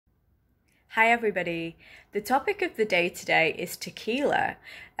Hi everybody. The topic of the day today is tequila,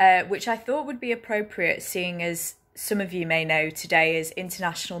 which I thought would be appropriate seeing as some of you may know today is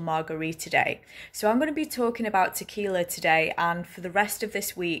International Margarita Day. So I'm going to be talking about tequila today, and for the rest of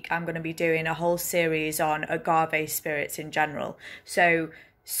this week I'm going to be doing a whole series on agave spirits in general. So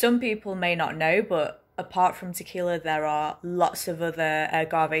some people may not know, but apart from tequila there are lots of other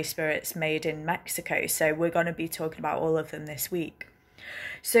agave spirits made in Mexico. So we're going to be talking about all of them this week.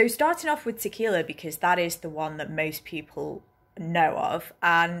 So starting off with tequila, because that is the one that most people know of.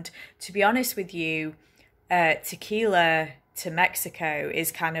 And to be honest with you, tequila to Mexico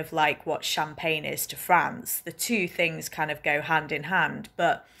is kind of like what champagne is to France. The two things kind of go hand in hand.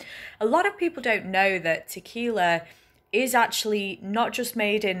 But a lot of people don't know that tequila is actually not just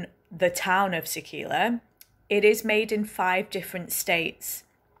made in the town of Tequila. It is made in 5 different states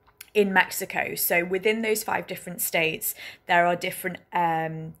in Mexico. So within those 5 different states, there are different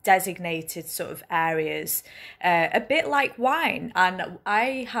designated sort of areas, a bit like wine. And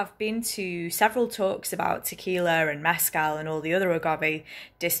I have been to several talks about tequila and mezcal and all the other agave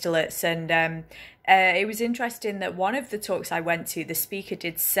distillates. And it was interesting that one of the talks I went to, the speaker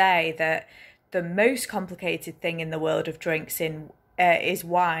did say that the most complicated thing in the world of drinks is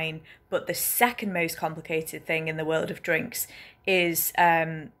wine, but the second most complicated thing in the world of drinks is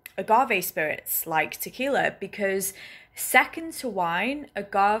agave spirits like tequila, because second to wine,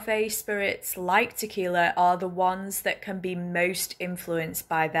 agave spirits like tequila are the ones that can be most influenced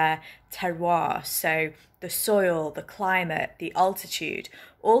by their terroir. So the soil, the climate, the altitude,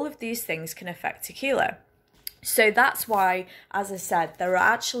 all of these things can affect tequila. So that's why, as I said, there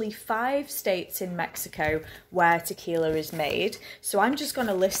are actually 5 states in Mexico where tequila is made. So I'm just going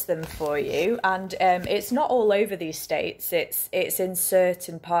to list them for you. And it's not all over these states. It's in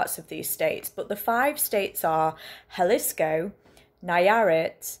certain parts of these states. But the 5 states are Jalisco,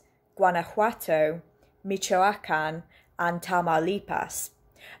 Nayarit, Guanajuato, Michoacan, and Tamaulipas.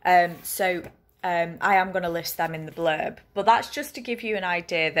 I am going to list them in the blurb. But that's just to give you an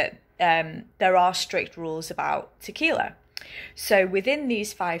idea that there are strict rules about tequila. So within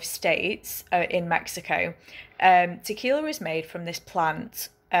these 5 states in Mexico, tequila is made from this plant,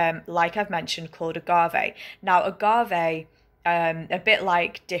 like I've mentioned, called agave. Now agave, a bit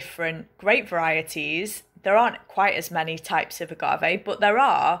like different grape varieties, there aren't quite as many types of agave, but there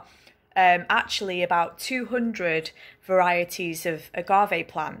are actually about 200 varieties of agave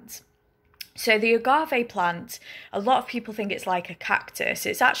plants. So the agave plant, a lot of people think it's like a cactus.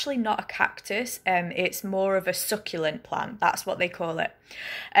 It's actually not a cactus. It's more of a succulent plant. That's what they call it.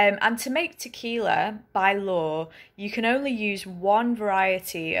 And to make tequila, by law, you can only use one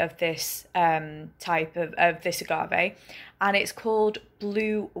variety of this type of this agave, and it's called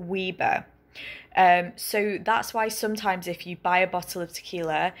Blue Weber. So that's why sometimes if you buy a bottle of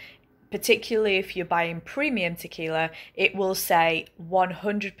tequila, particularly if you're buying premium tequila, it will say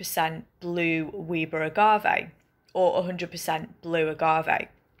 100% Blue Weber Agave or 100% Blue Agave,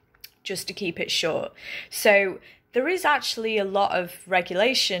 just to keep it short. So there is actually a lot of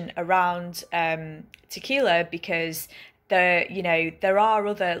regulation around tequila, because there are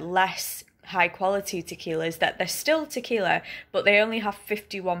other less high quality tequilas that they're still tequila, but they only have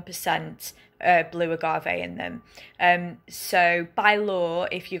 51% blue agave in them. So by law,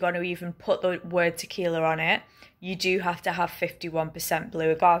 if you're going to even put the word tequila on it, you do have to have 51%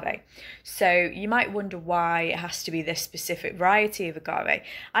 blue agave. So you might wonder why it has to be this specific variety of agave,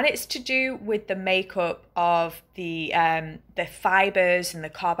 and it's to do with the makeup of the fibers and the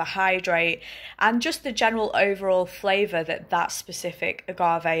carbohydrate and just the general overall flavor that specific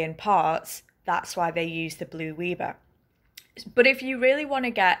agave imparts. That's why they use the Blue Weber. But if you really want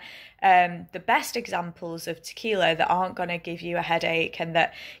to get the best examples of tequila that aren't going to give you a headache and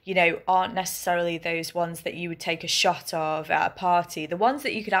that, aren't necessarily those ones that you would take a shot of at a party, the ones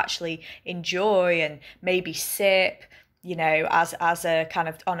that you could actually enjoy and maybe sip, as a kind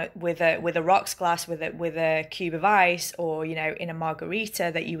of with a rocks glass with a cube of ice, or in a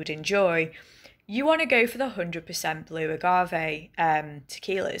margarita that you would enjoy, you want to go for the 100% blue agave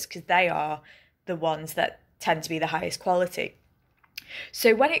tequilas, because they are the ones that tend to be the highest quality.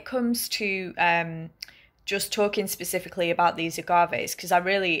 So when it comes to just talking specifically about these agaves, because I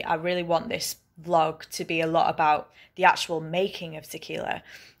really want this vlog to be a lot about the actual making of tequila.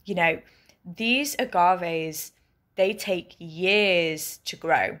 These agaves, they take years to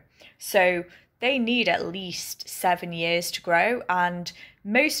grow. So they need at least 7 years to grow, and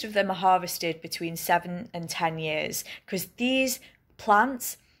most of them are harvested between 7 and 10 years, because these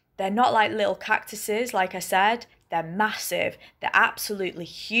plants, they're not like little cactuses, like I said. They're massive, they're absolutely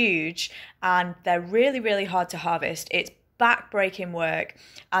huge, and they're really, really hard to harvest. It's back-breaking work,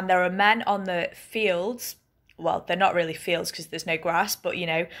 and there are men on the fields. Well, they're not really fields because there's no grass, but you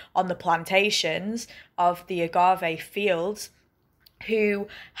know, on the plantations of the agave fields, who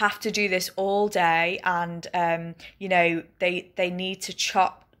have to do this all day, and you know, they need to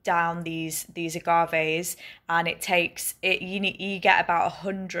chop down these agaves, and it takes it. You get about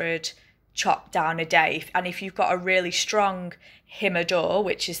 100 chopped down a day, and if you've got a really strong jimador,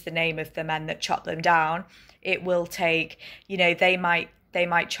 which is the name of the men that chop them down, it will take, you know, they might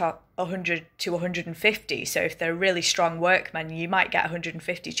chop 100 to 150. So if they're really strong workmen, you might get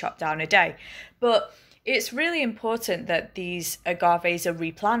 150 chopped down a day. But it's really important that these agaves are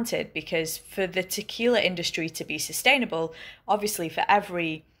replanted, because for the tequila industry to be sustainable, obviously for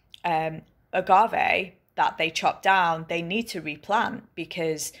every agave that they chop down, they need to replant,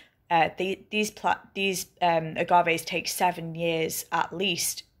 because these agaves take 7 years at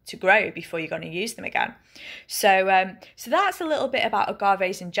least to grow before you're going to use them again. So that's a little bit about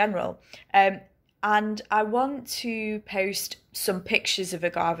agaves in general. And I want to post some pictures of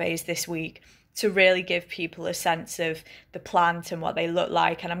agaves this week to really give people a sense of the plant and what they look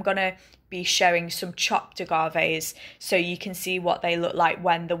like. And I'm going to be showing some chopped agaves so you can see what they look like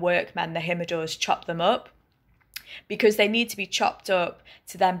when the workmen, the jimadores, chop them up, because they need to be chopped up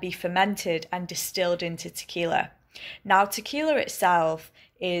to then be fermented and distilled into tequila. Now, tequila itself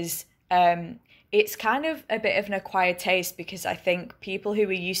is, it's kind of a bit of an acquired taste, because I think people who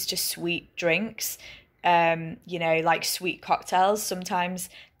are used to sweet drinks, you know, like sweet cocktails, sometimes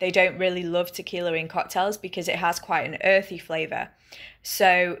they don't really love tequila in cocktails because it has quite an earthy flavour.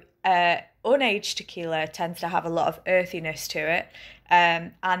 So unaged tequila tends to have a lot of earthiness to it.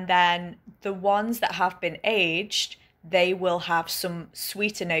 And then the ones that have been aged, they will have some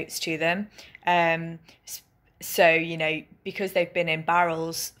sweeter notes to them. So, you know, because they've been in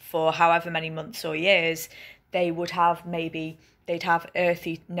barrels for however many months or years, they would have they'd have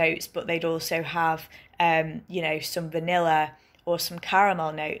earthy notes, but they'd also have, you know, some vanilla or some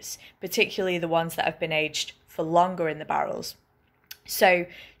caramel notes, particularly the ones that have been aged for longer in the barrels. So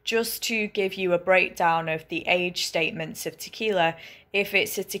just to give you a breakdown of the age statements of tequila, if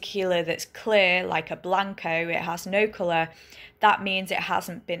it's a tequila that's clear, like a blanco, it has no colour, that means it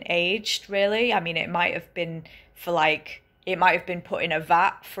hasn't been aged, really. I mean, it might have been put in a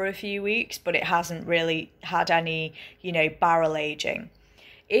vat for a few weeks, but it hasn't really had any, you know, barrel aging.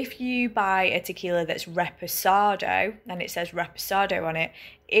 If you buy a tequila that's reposado, and it says reposado on it,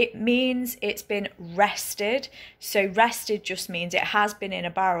 it means it's been rested. So rested just means it has been in a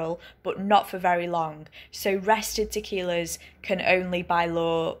barrel, but not for very long. So rested tequilas can only by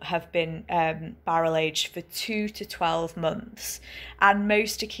law have been barrel aged for 2 to 12 months. And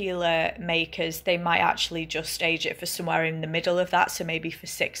most tequila makers, they might actually just age it for somewhere in the middle of that, so maybe for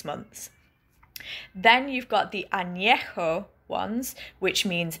 6 months. Then you've got the añejo ones, which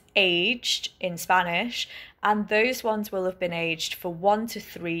means aged in Spanish, and those ones will have been aged for 1 to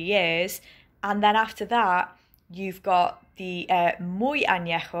 3 years. And then after that, you've got the muy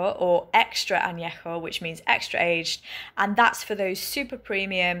añejo or extra añejo, which means extra aged, and that's for those super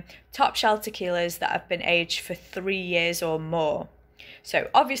premium top shelf tequilas that have been aged for 3 years or more. So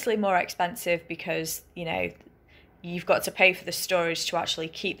obviously more expensive, because, you know, you've got to pay for the storage to actually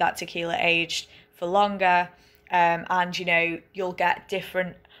keep that tequila aged for longer. And, you know, you'll get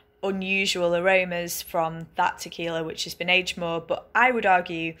different unusual aromas from that tequila which has been aged more. But I would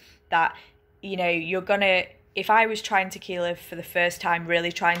argue that, you know, if I was trying tequila for the first time,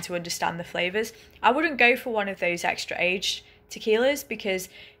 really trying to understand the flavours, I wouldn't go for one of those extra aged tequilas, because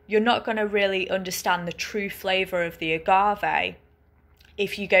you're not going to really understand the true flavour of the agave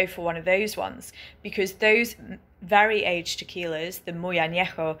if you go for one of those ones, because those very aged tequilas, the muy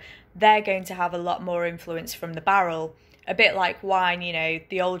añejo, they're going to have a lot more influence from the barrel. A bit like wine, you know,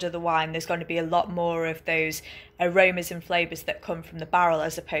 the older the wine, there's going to be a lot more of those aromas and flavours that come from the barrel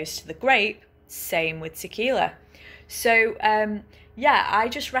as opposed to the grape. Same with tequila. So yeah, I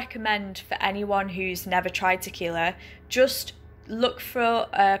just recommend for anyone who's never tried tequila, just look for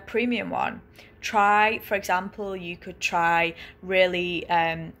a premium one. Try, for example, you could try really,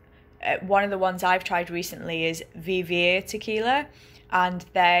 one of the ones I've tried recently is Vivir tequila, and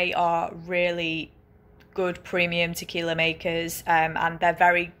they are really good premium tequila makers, and they're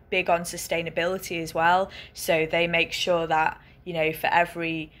very big on sustainability as well. So they make sure that, you know, for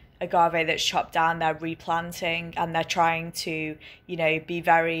every agave that's chopped down, they're replanting, and they're trying to, you know, be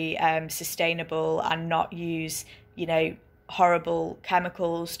very sustainable and not use, you know, horrible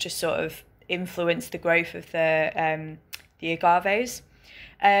chemicals to sort of influence the growth of the agaves.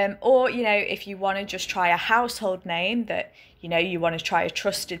 Or, you know, if you want to just try a household name that, you know, you want to try a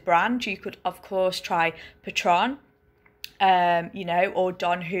trusted brand, you could, of course, try Patron. you know, or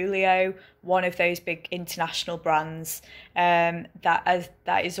Don Julio, one of those big international brands that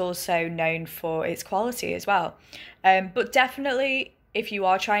is also known for its quality as well. But definitely, if you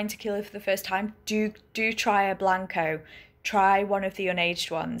are trying tequila for the first time, do try a Blanco. Try one of the unaged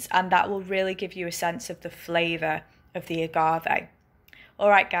ones, and that will really give you a sense of the flavour of the agave.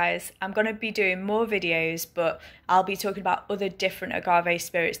 Alright guys, I'm going to be doing more videos, but I'll be talking about other different agave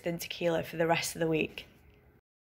spirits than tequila for the rest of the week.